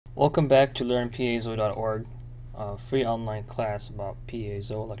Welcome back to LearnPiezo.org, a free online class about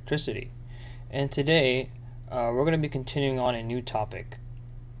piezoelectricity. And today we're going to be continuing on a new topic.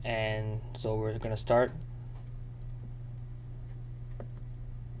 And so we're going to start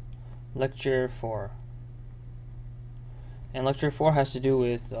Lecture 4. And Lecture 4 has to do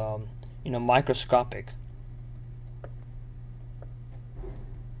with microscopic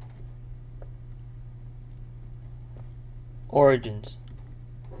origins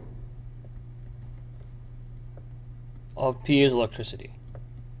of piezoelectricity.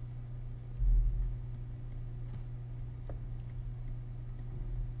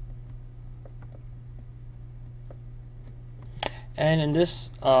 And in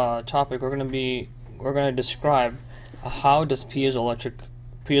this topic, we're going to describe how does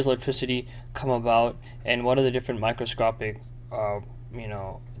piezoelectricity come about, and what are the different microscopic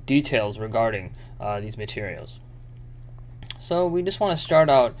details regarding these materials. So we just want to start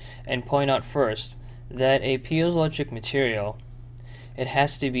out and point out first that a piezoelectric material, it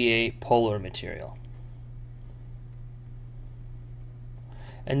has to be a polar material.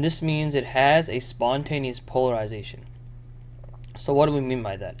 And this means it has a spontaneous polarization. So what do we mean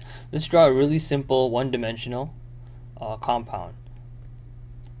by that? Let's draw a really simple one-dimensional compound.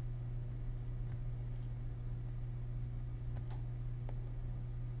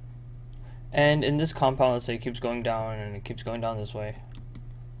 And in this compound, let's say it keeps going down and it keeps going down this way.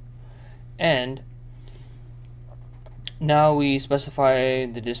 And now we specify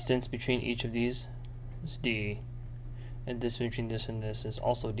the distance between each of these is d, and this between this and this is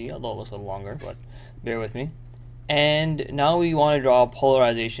also d, although it looks a little longer, but bear with me. And now we want to draw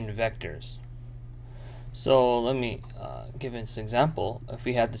polarization vectors. So let me give this example. If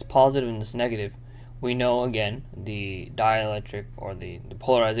we have this positive and this negative, we know again the dielectric or the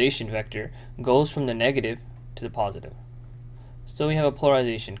polarization vector goes from the negative to the positive. So we have a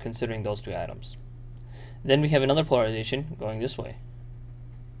polarization considering those two atoms. Then we have another polarization going this way.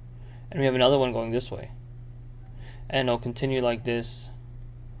 And we have another one going this way. And it'll continue like this.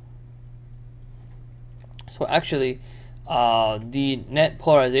 So actually, the net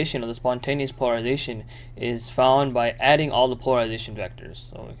polarization or the spontaneous polarization is found by adding all the polarization vectors.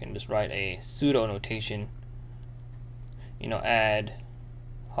 So we can just write a pseudo notation, add,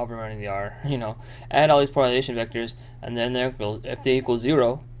 however many they are, add all these polarization vectors, and then if they equal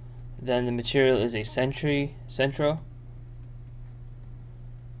 0, then the material is a centrosymmetric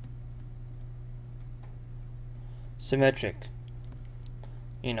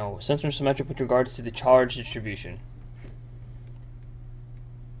centrosymmetric with regards to the charge distribution.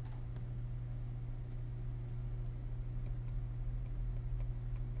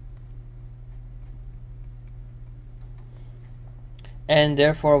 And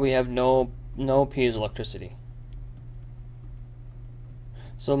therefore we have no piezoelectricity.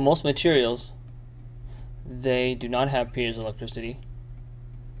 So most materials, they do not have piezoelectricity,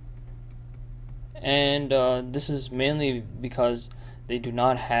 and this is mainly because they do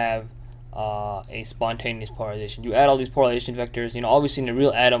not have a spontaneous polarization. You add all these polarization vectors, obviously in a real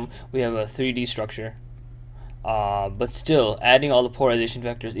atom we have a 3D structure, but still adding all the polarization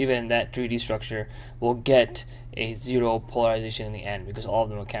vectors, even in that 3D structure, will get a 0 polarization in the end because all of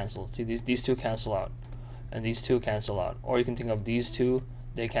them will cancel. See, these two cancel out, and these two cancel out, or you can think of these two,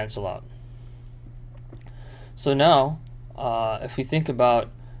 they cancel out. So now, if we think about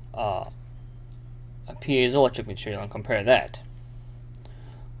a piezoelectric material and compare that,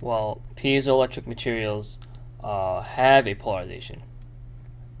 well, piezoelectric materials have a polarization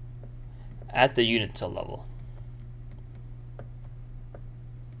at the unit cell level.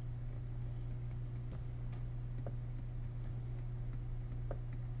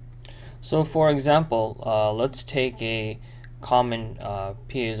 So for example, let's take a common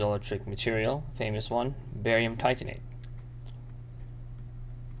piezoelectric material, famous one, barium titanate.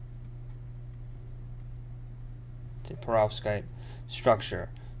 It's a perovskite structure.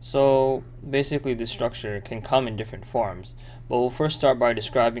 So basically this structure can come in different forms, but we'll first start by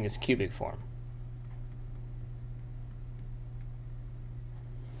describing its cubic form.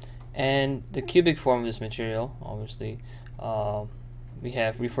 And the cubic form of this material, obviously,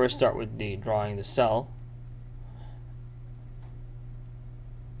 we first start with drawing the cell.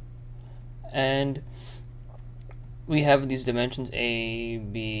 And we have these dimensions A,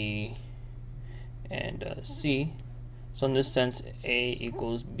 B, and C. So in this sense, A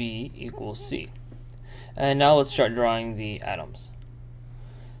equals B equals C. And now let's start drawing the atoms.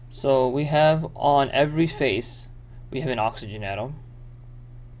 So we have on every face, we have an oxygen atom.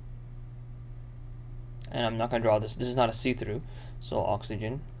 And I'm not going to draw this. This is not a see-through. So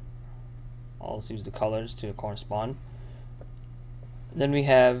oxygen. I'll use the colors to correspond. Then we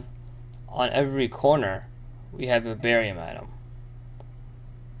have on every corner we have a barium atom.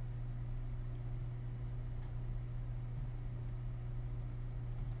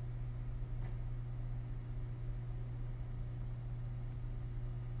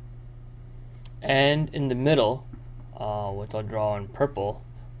 And in the middle, which I'll draw in purple,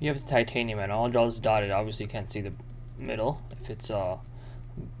 you have the titanium atom. I'll draw this dotted. Obviously, you can't see the middle if it's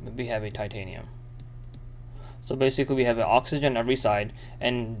we have a titanium. So basically, we have an oxygen on every side,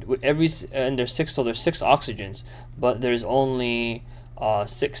 and there's six. So there's 6 oxygens, but there's only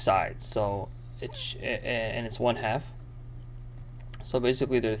 6 sides. So it's 1/2. So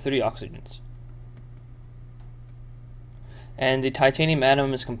basically, there are 3 oxygens. And the titanium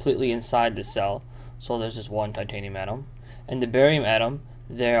atom is completely inside the cell, so there's just 1 titanium atom. And the barium atom,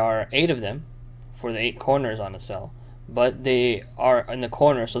 there are 8 of them for the 8 corners on the cell, but they are in the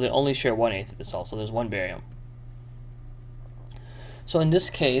corner, so they only share 1/8 of the cell, so there's 1 barium. So in this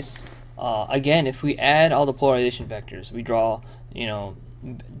case, again, if we add all the polarization vectors, we draw,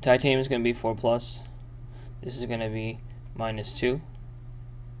 titanium is going to be 4+, this is going to be -2,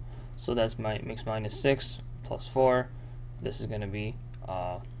 so that's makes -6 plus 4. This is going to be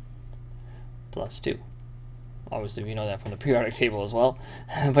 +2. Obviously, we know that from the periodic table as well.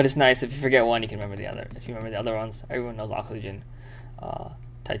 But it's nice if you forget one, you can remember the other. If you remember the other ones, everyone knows oxygen.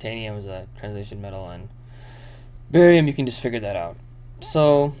 Titanium is a transition metal, and barium, you can just figure that out.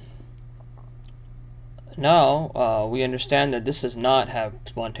 So now we understand that this does not have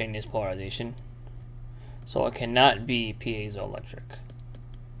spontaneous polarization, so it cannot be piezoelectric.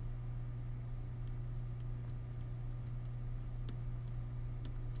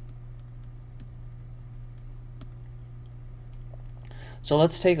 So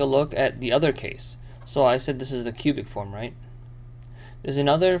let's take a look at the other case. So I said this is the cubic form, right? There's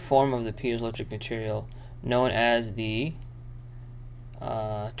another form of the piezoelectric material known as the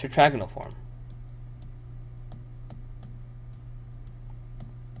tetragonal form.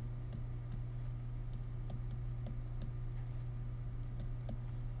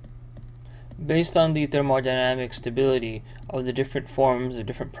 Based on the thermodynamic stability of the different forms, the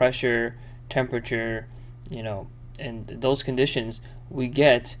different pressure, temperature, and those conditions, we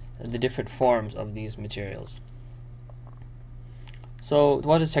get the different forms of these materials. So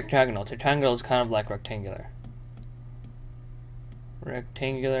what is tetragonal? Tetragonal is kind of like rectangular.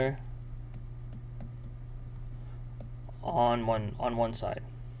 Rectangular on one side.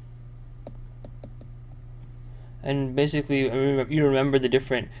 And basically, you remember the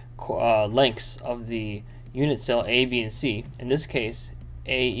different lengths of the unit cell A, B, and C. In this case,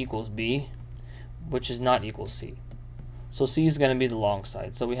 A equals B, which is not equal C. So C is going to be the long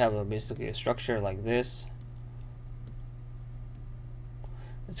side. So we have basically a structure like this.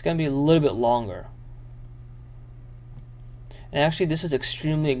 It's going to be a little bit longer. And actually, this is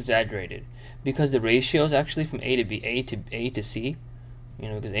extremely exaggerated because the ratio is actually from A to B, A to C.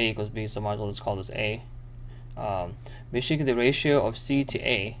 Because A equals B, so might as well just call this A. Basically, the ratio of C to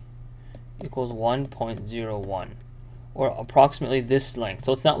A equals 1.01, or approximately this length.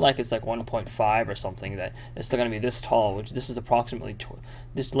 So it's not like it's like 1.5 or something that it's still going to be this tall, which this is approximately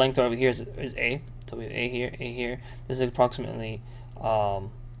this length over here is A. So we have A here. This is approximately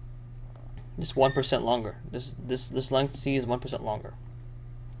just 1% longer. This length C is 1% longer.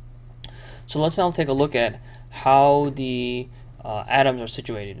 So let's now take a look at how the atoms are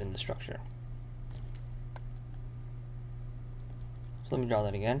situated in the structure. So let me draw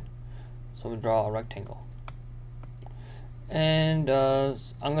that again. So we draw a rectangle. And I'm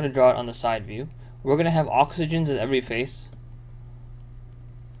going to draw it on the side view. We're going to have oxygens at every face.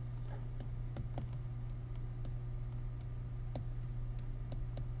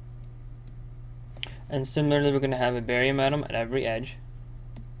 And similarly, we're going to have a barium atom at every edge.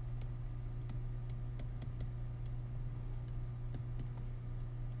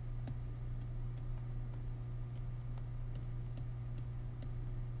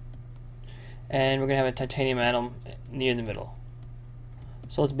 And we're going to have a titanium atom near the middle.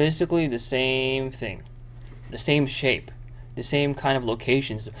 So it's basically the same thing, the same shape, the same kind of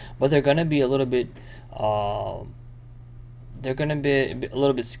locations, but they're going to be a little bit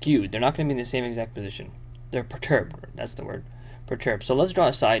skewed. They're not going to be in the same exact position. They're perturbed. That's the word, perturbed. So let's draw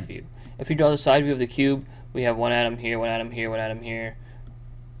a side view. If you draw the side view of the cube, we have one atom here, one atom here, one atom here,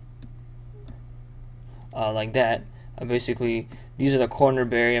 like that. Basically, these are the corner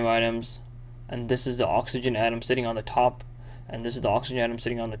barium atoms, and this is the oxygen atom sitting on the top, and this is the oxygen atom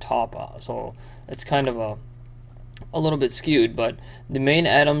sitting on the top. So it's kind of a little bit skewed, but the main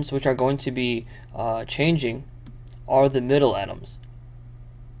atoms which are going to be changing are the middle atoms.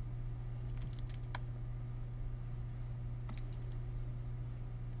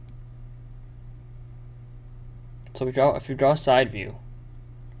 So if we draw a side view,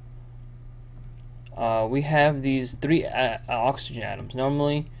 we have these three oxygen atoms.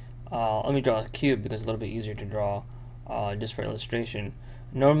 Normally, let me draw a cube because it's a little bit easier to draw just for illustration.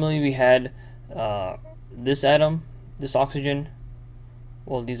 Normally we had this atom, this oxygen.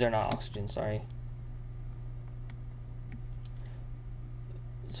 Well, these are not oxygen, sorry.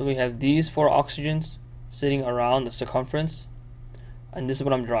 So we have these 4 oxygens sitting around the circumference, and this is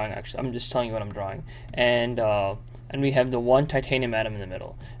what I'm drawing. Actually, I'm just telling you what I'm drawing. And we have the 1 titanium atom in the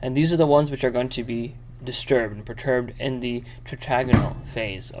middle, and these are the ones which are going to be disturbed and perturbed in the tetragonal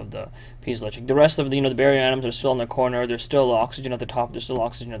phase of the piezoelectric. The rest of the the barrier atoms are still in the corner. There's still oxygen at the top. There's still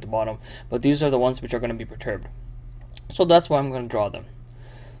oxygen at the bottom, but these are the ones which are going to be perturbed. So that's why I'm going to draw them.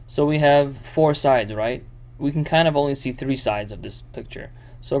 So we have 4 sides, right? We can kind of only see 3 sides of this picture.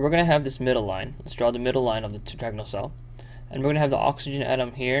 So we're going to have this middle line. Let's draw the middle line of the tetragonal cell. And we're going to have the oxygen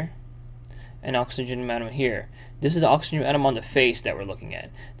atom here and oxygen atom here. This is the oxygen atom on the face that we're looking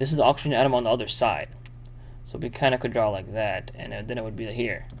at. This is the oxygen atom on the other side. So we kind of could draw like that, and then it would be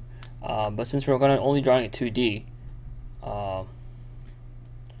here. But since we're going to only drawing it 2D,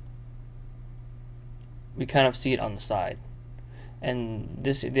 we kind of see it on the side. And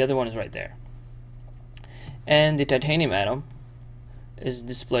the other one is right there. And the titanium atom is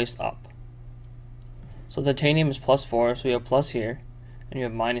displaced up. So titanium is +4, so we have plus here, and you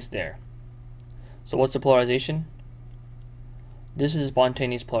have minus there. So what's the polarization? This is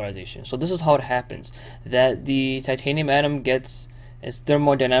spontaneous polarization. So this is how it happens, that the titanium atom is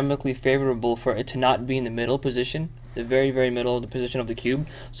thermodynamically favorable for it to not be in the middle position, the very middle of the position of the cube.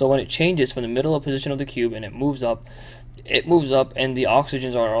 So when it changes from the middle of position of the cube and it moves up, and the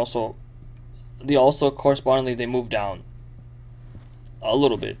oxygens are also correspondingly they move down a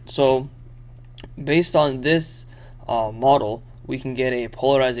little bit. So based on this model, we can get a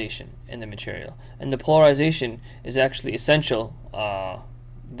polarization in the material, and the polarization is actually essential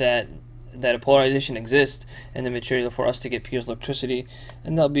that a polarization exists in the material for us to get piezoelectricity,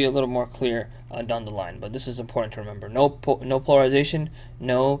 and that'll be a little more clear down the line. But this is important to remember: no polarization,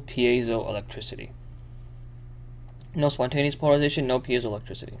 no piezoelectricity. No spontaneous polarization, no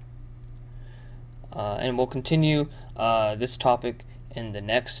piezoelectricity. And we'll continue this topic in the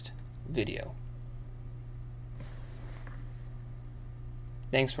next video.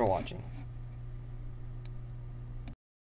 Thanks for watching.